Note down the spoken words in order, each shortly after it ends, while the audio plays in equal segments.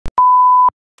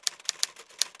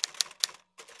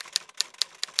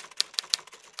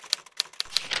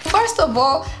First of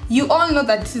all, you all know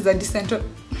that this is a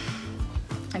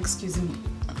excuse me.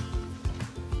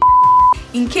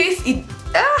 In case it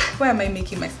why am I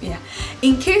making my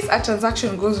in case a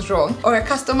transaction goes wrong or a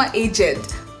customer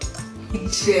agent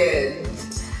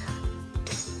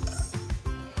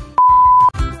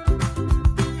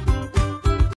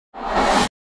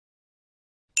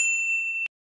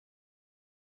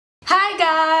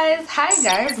Hi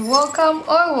guys,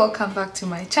 welcome back to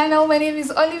my channel. My name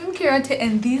is Olive Nkiriote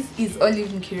and this is Olive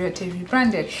Nkiriote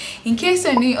Rebranded. In case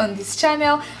you're new on this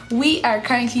channel, we are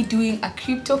currently doing a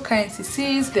cryptocurrency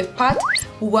series. The part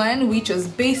 1, which was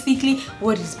basically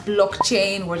what is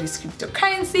blockchain, what is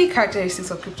cryptocurrency,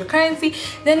 characteristics of cryptocurrency.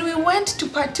 Then we went to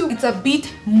part 2. It's a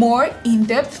bit more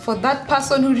in-depth for that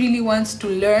person who really wants to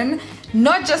learn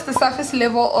not just the surface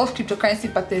level of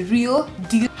cryptocurrency, but the real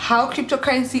deal, how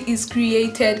cryptocurrency is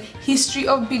created, history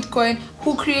of Bitcoin,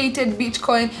 who created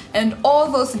Bitcoin, and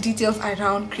all those details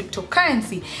around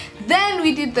cryptocurrency. Then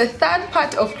we did the third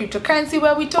part of cryptocurrency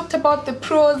where we talked about the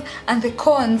pros and the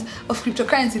cons of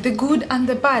cryptocurrency, the good and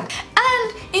the bad.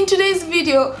 And in today's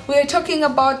video, we're talking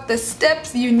about the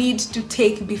steps you need to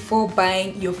take before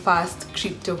buying your first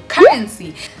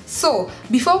cryptocurrency. So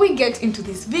before we get into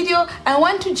this video, I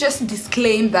want to just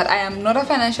disclaim that I am not a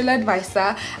financial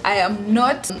advisor, I am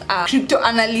not a crypto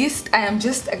analyst, I am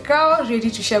just a girl ready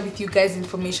to share with you guys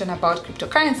information about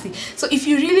cryptocurrency. So if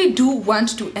you really do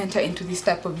want to enter into this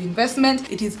type of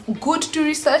investment, it is good to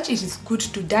research, it is good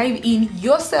to dive in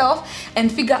yourself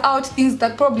and figure out things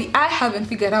that probably I haven't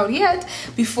figured out yet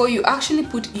before you actually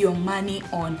put your money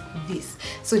on this.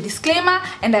 So disclaimer,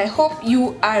 and I hope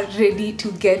you are ready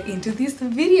to get into this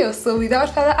video. So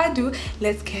without further ado,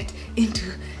 let's get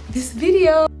into this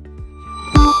video.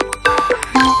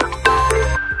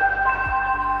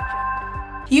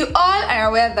 You all are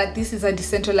aware that this is a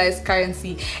decentralized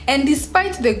currency, and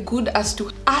despite the good as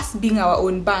to us being our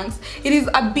own banks, it is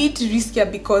a bit riskier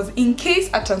because in case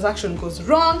a transaction goes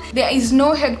wrong, there is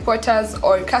no headquarters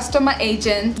or customer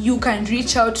agent you can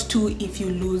reach out to if you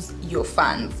lose your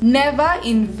funds. Never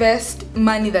invest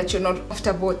money that you're not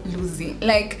comfortable losing.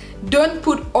 Like, don't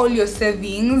put all your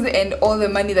savings and all the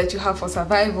money that you have for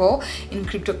survival in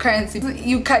cryptocurrency.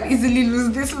 You can easily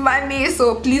lose this money,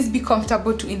 so please be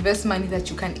comfortable to invest money that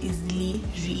you can easily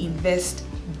reinvest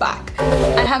back.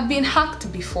 I have been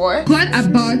hacked before. What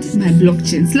about my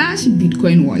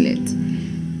blockchain/Bitcoin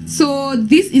wallet? So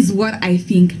this is what I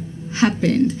think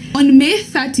happened. On May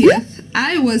 30th,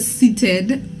 I was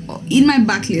seated in my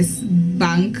Barclays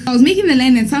bank. I was making the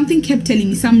line and something kept telling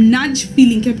me, some nudge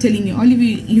feeling kept telling me,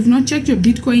 Olivia, you've not checked your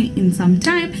Bitcoin in some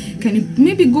time. Can you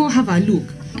maybe go have a look?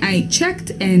 I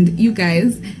checked and you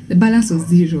guys, the balance was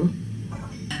 0.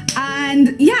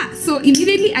 And yeah, so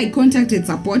immediately I contacted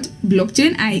support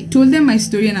blockchain. I told them my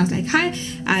story and I was like, hi,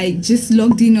 I just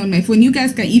logged in on my phone. You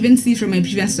guys can even see from my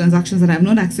previous transactions that I have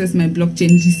not accessed my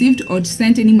blockchain, received or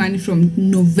sent any money from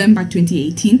November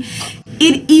 2018.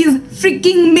 It is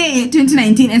freaking May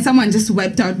 2019 and someone just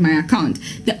wiped out my account.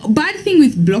 The bad thing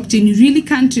with blockchain, you really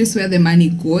can't trace where the money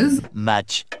goes.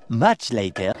 Much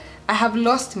later, I have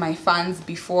lost my funds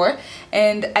before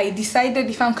and I decided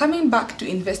if I'm coming back to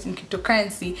invest in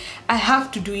cryptocurrency, I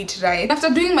have to do it right. After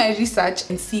doing my research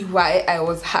and see why I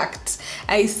was hacked,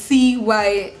 I see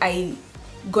why I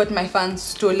got my funds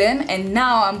stolen, and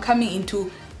now I'm coming into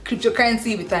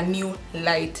cryptocurrency with a new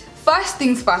light. First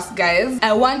things first, guys,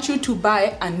 I want you to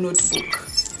buy a notebook.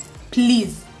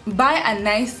 Please buy a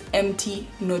nice empty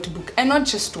notebook, and not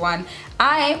just one.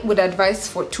 I would advise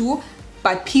for 2,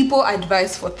 but people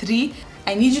advise for 3.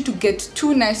 I need you to get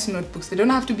 2 nice notebooks. They don't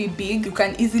have to be big. You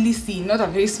can easily see, not a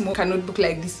very small notebook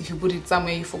like this if you put it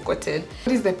somewhere you forgot it.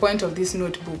 What is the point of this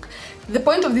notebook? The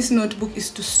point of this notebook is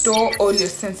to store all your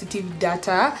sensitive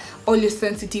data, all your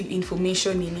sensitive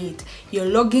information in it. Your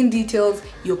login details,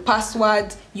 your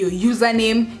passwords, your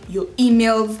username, your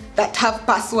emails that have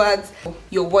passwords,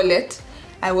 your wallet.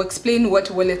 I will explain what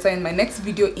wallets are in my next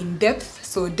video in depth,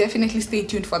 so definitely stay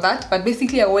tuned for that. But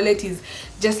basically a wallet is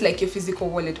just like your physical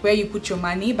wallet where you put your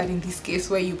money, but in this case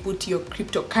where you put your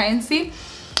cryptocurrency.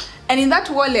 And in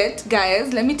that wallet,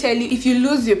 guys, let me tell you, if you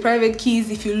lose your private keys,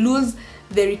 if you lose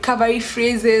the recovery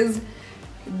phrases,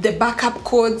 the backup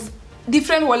codes,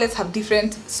 different wallets have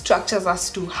different structures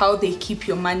as to how they keep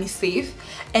your money safe.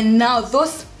 And now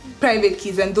those private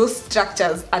keys and those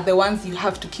structures are the ones you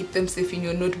have to keep them safe in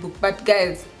your notebook. But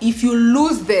guys, if you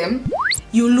lose them,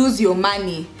 you lose your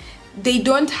money. they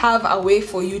don't have a way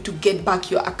for you to get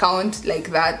back your account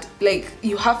like that. Like,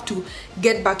 you have to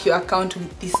get back your account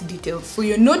with these details. So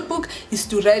your notebook is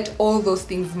to write all those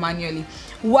things manually.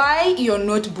 Why your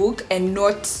notebook and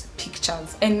not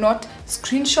pictures and not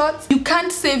screenshots? You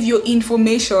can't save your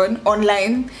information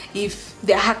online if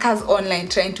there are hackers online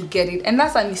trying to get it, and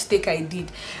that's a mistake I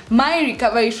did. My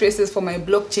recovery phrases for my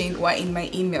blockchain were in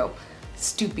my email.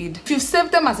 Stupid. If you've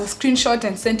saved them as a screenshot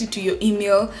and sent it to your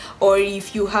email, or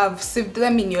if you have saved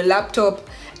them in your laptop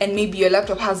and maybe your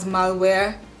laptop has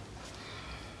malware,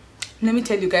 let me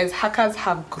tell you guys, hackers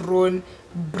have grown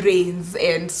brains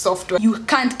and software. You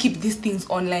can't keep these things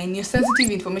online. Your sensitive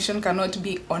information cannot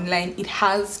be online. It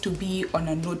has to be on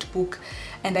a notebook,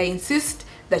 and I insist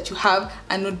that you have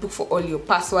a notebook for all your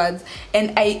passwords.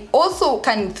 And I also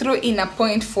can throw in a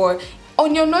point for,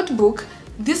 on your notebook,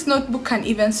 this notebook can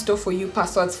even store for you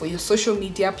passwords for your social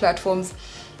media platforms,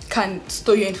 can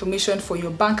store your information for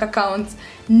your bank accounts.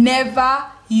 Never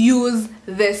use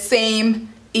the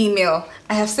same email.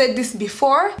 I have said this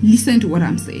before. Listen to what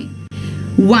I'm saying.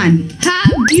 1.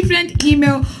 Have different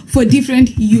email for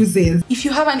different uses. If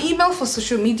you have an email for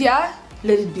social media,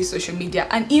 let it be social media.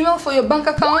 An email for your bank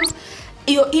account,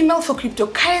 your email for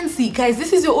cryptocurrency. Guys,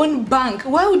 this is your own bank.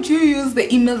 Why would you use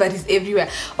the email that is everywhere?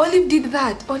 Olive did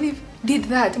that. Olive did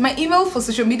that. My email for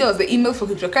social media was the email for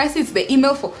cryptocurrency. It's the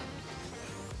email for...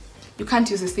 You can't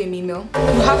use the same email.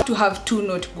 You have to have 2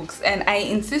 notebooks, and I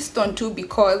insist on 2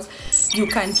 because you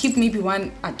can keep maybe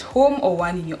one at home or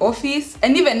one in your office,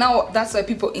 and even now that's why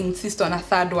people insist on a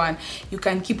 3rd one. You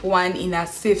can keep one in a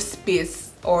safe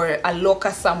space or a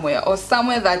locker somewhere, or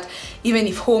somewhere that even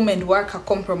if home and work are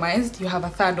compromised, you have a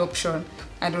 3rd option.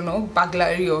 I don't know,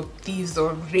 burglary or thieves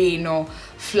or rain or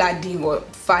flooding or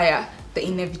fire, the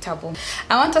inevitable.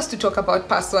 I want us to talk about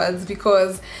passwords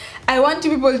because I want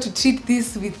people to treat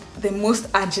this with the most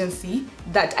urgency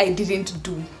that I didn't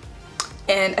do,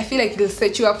 and I feel like it'll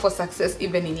set you up for success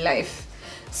even in life.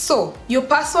 So your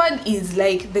password is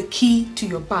like the key to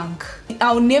your bank.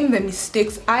 I'll name the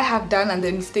mistakes I have done and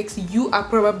the mistakes you are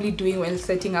probably doing when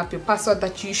setting up your password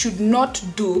that you should not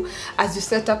do as you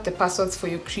set up the passwords for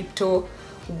your crypto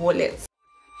wallets.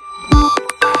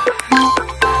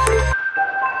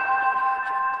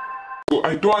 So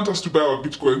I don't want us to buy our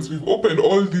bitcoins. We've opened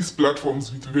all these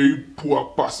platforms with very poor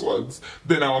passwords.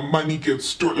 Then our money gets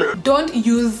stolen. Don't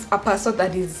use a password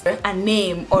that is a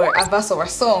name or a verse of a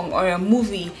song or a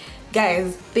movie.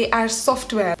 Guys, they are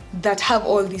software that have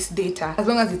all this data. As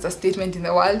long as it's a statement in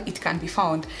the world, it can be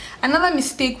found. Another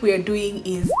mistake we are doing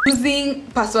is using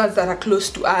passwords that are close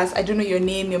to us. I don't know, your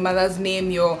name, your mother's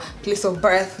name, your place of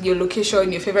birth, your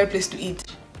location, your favorite place to eat.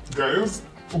 Guys,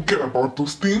 forget about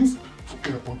those things.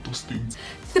 Forget about those things.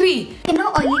 3. You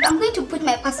know, Olive, I'm going to put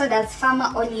my password as Farmer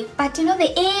Olive, but you know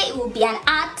the A will be an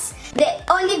at,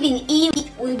 the Olive in E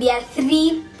will be a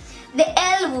 3, the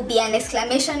L will be an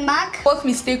exclamation mark. Fourth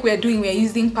mistake we are doing, we are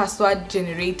using password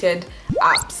generated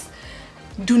apps.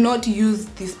 Do not use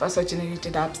these password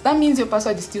generated apps. That means your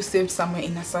password is still saved somewhere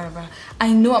in a server.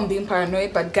 I know I'm being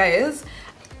paranoid, but guys,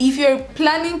 if you're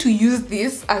planning to use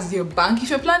this as your bank,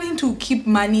 if you're planning to keep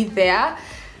money there,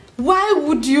 why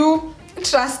would you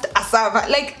trust a server?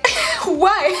 Like,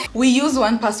 why? We use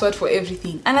one password for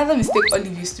everything. Another mistake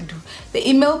Olive used to do, the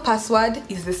email password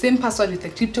is the same password with the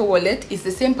crypto wallet, is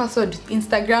the same password with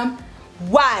Instagram.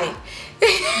 Why?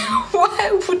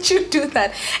 Why would you do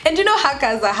that? And you know,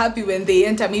 hackers are happy when they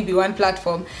enter maybe one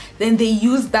platform, then they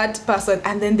use that password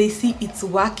and then they see it's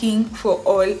working for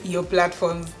all your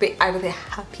platforms. They are the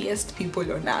happiest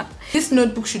people on earth. This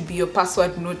notebook should be your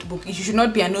password notebook. It should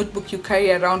not be a notebook you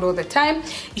carry around all the time.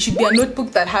 It should be a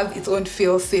notebook that has its own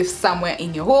fail-safe somewhere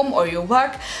in your home or your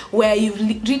work, where you've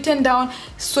written down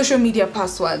social media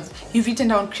passwords, you've written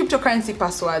down cryptocurrency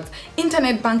passwords,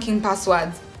 internet banking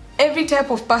passwords. Every type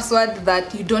of password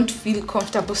that you don't feel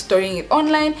comfortable storing it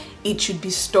online, it should be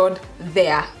stored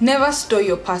there. Never store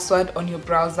your password on your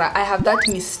browser. I have that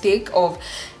mistake of,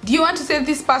 do you want to save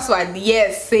this password?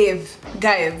 Yes, save.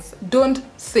 Guys, don't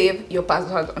save your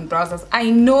password on browsers.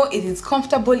 I know it is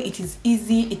comfortable, it is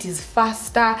easy, it is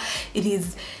faster, it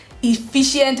is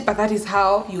efficient, but that is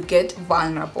how you get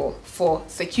vulnerable for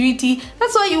security.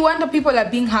 That's why you wonder people are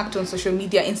being hacked on social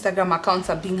media. Instagram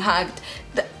accounts are being hacked.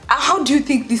 How do you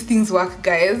think these things work,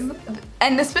 guys?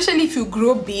 And especially if you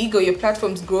grow big or your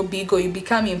platforms grow big or you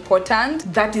become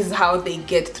important, that is how they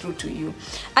get through to you.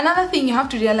 Another thing, you have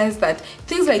to realize that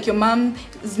things like your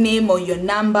mom's name or your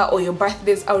number or your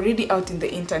birthdays are already out in the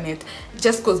internet,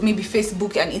 just because maybe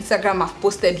Facebook and Instagram have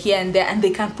posted here and there and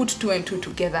they can put 2 and 2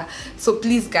 together. So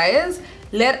please, guys,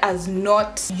 let us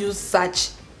not use such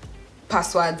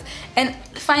passwords. And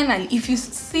finally, if you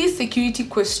see security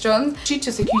questions, treat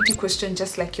your security question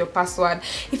just like your password.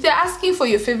 If they're asking for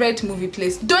your favorite movie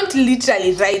place, don't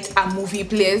literally write a movie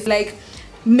place. Like,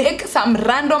 make some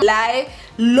random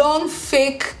long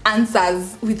fake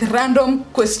answers with random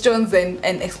questions and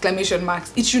exclamation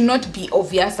marks. It should not be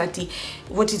obvious that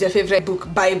what is your favorite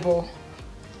book? Bible.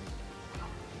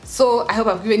 So I hope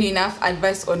I've given you enough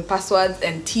advice on passwords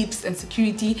and tips and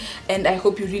security, and I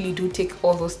hope you really do take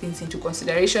all those things into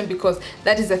consideration, because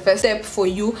that is the first step for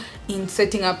you in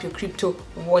setting up your crypto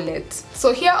wallet.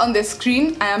 So here on the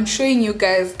screen, I am showing you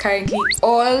guys currently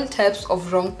all types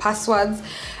of wrong passwords.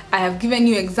 I have given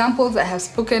you examples. I have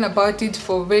spoken about it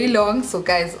for very long. So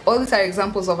guys, all these are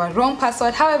examples of a wrong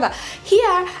password. However,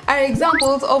 here are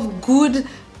examples of good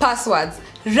passwords.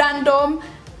 Random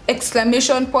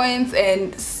exclamation points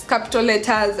and capital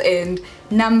letters and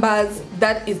numbers.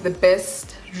 That is the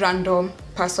best random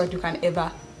password you can ever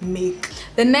make.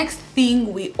 The next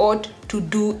thing we ought to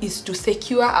do is to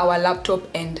secure our laptop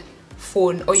and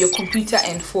phone, or your computer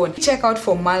and phone. Check out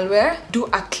for malware. Do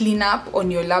a cleanup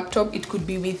on your laptop. It could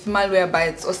be with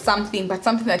Malwarebytes or something, but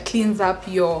something that cleans up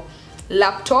your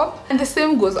laptop. And the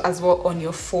same goes as well on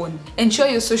your phone. Ensure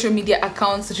your social media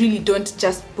accounts really don't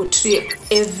just portray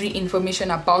every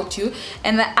information about you.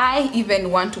 And I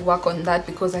even want to work on that,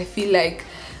 because I feel like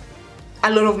a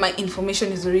lot of my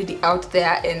information is already out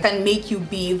there and can make you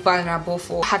be vulnerable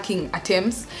for hacking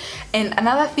attempts. And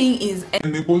another thing is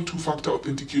enable two-factor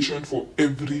authentication for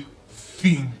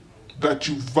everything that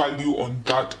you value on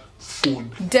that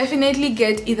phone. Definitely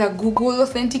get either Google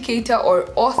Authenticator or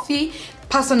Authy.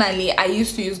 Personally, I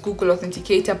used to use Google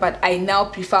Authenticator, but I now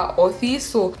prefer Authy.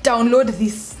 So download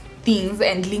these things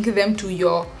and link them to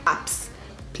your apps.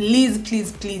 Please,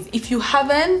 please, please. If you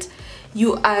haven't,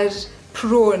 you are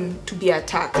prone to be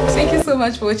attacked. Thank you so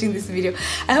much for watching this video.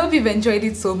 I hope you've enjoyed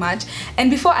it so much.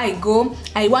 And before I go,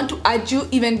 I want to urge you,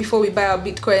 even before we buy our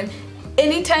Bitcoin,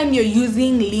 anytime you're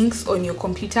using links on your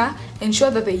computer, ensure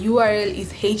that the URL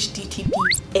is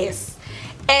HTTPS.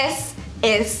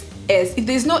 If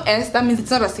there's no S, that means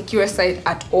it's not a secure site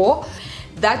at all.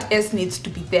 That S needs to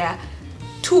be there.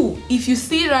 2, if you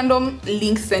see random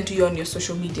links sent to you on your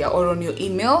social media or on your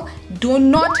email, do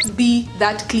not be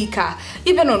that clicker.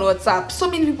 Even on WhatsApp, so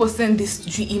many people send these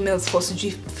emails for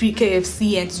free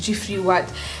KFC and free what.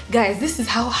 Guys, this is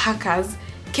how hackers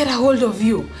get a hold of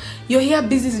you. You're here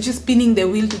busy just spinning the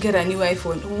wheel to get a new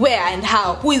iPhone. Where and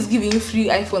how? Who is giving you free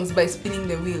iPhones by spinning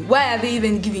the wheel? Why are they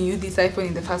even giving you this iPhone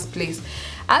in the first place?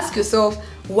 Ask yourself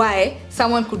why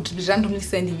someone could be randomly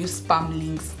sending you spam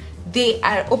links. They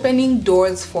are opening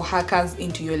doors for hackers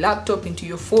into your laptop, into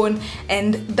your phone,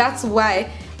 and that's why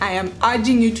I am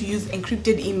urging you to use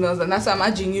encrypted emails, and that's why I'm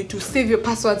urging you to save your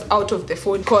passwords out of the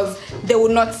phone, because they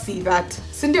will not see that.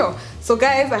 Sindio. So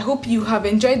guys, I hope you have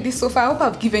enjoyed this so far. I hope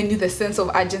I've given you the sense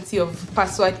of urgency of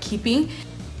password keeping.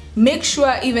 Make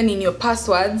sure even in your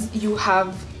passwords you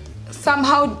have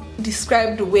somehow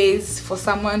described ways for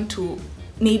someone to,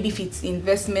 maybe if it's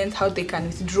investment, how they can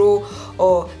withdraw,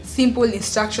 or simple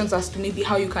instructions as to maybe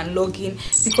how you can log in.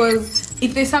 Because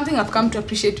if there's something I've come to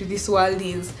appreciate with this world,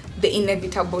 is the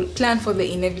inevitable. Plan for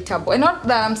the inevitable. And not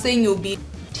that I'm saying you'll be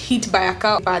hit by a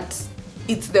car, but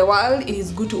it's the world. It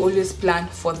is good to always plan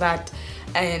for that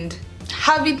and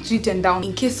have it written down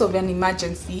in case of an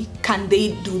emergency. Can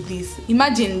they do this?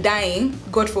 Imagine dying,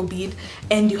 God forbid,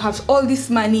 and you have all this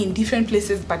money in different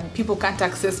places, but people can't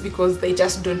access because they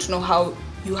just don't know how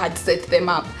you had set them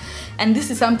up. And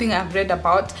this is something I've read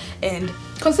about, and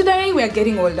considering we are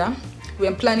getting older, we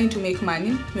are planning to make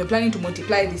money, we are planning to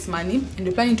multiply this money, and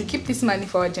we're planning to keep this money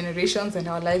for our generations and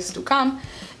our lives to come.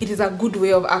 It is a good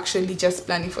way of actually just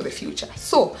planning for the future.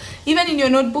 So even in your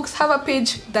notebooks, have a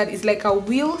page that is like a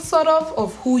wheel sort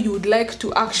of who you would like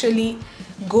to actually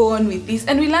go on with this.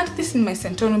 And we learned this in my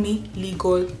Centonomy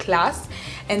legal class,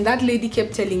 and that lady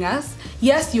kept telling us,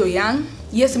 yes, you're young,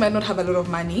 yes, you might not have a lot of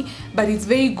money, but it's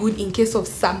very good in case of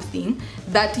something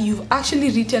that you've actually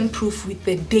written proof with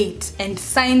the date and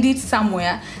signed it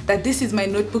somewhere, that this is my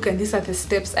notebook and these are the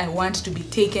steps I want to be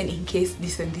taken in case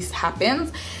this and this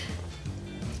happens.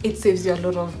 It saves you a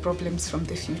lot of problems from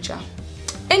the future.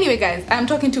 Anyway guys, I'm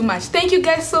talking too much. Thank you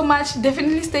guys so much.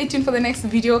 Definitely stay tuned for the next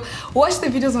video. Watch the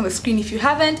videos on the screen if you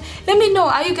haven't. Let me know,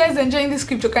 are you guys enjoying this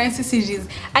cryptocurrency series?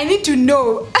 I need to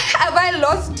know. Have I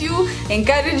lost you?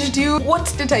 Encouraged you? What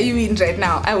state are you in right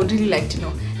now? I would really like to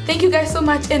know. Thank you guys so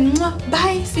much, and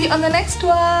bye. See you on the next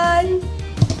one.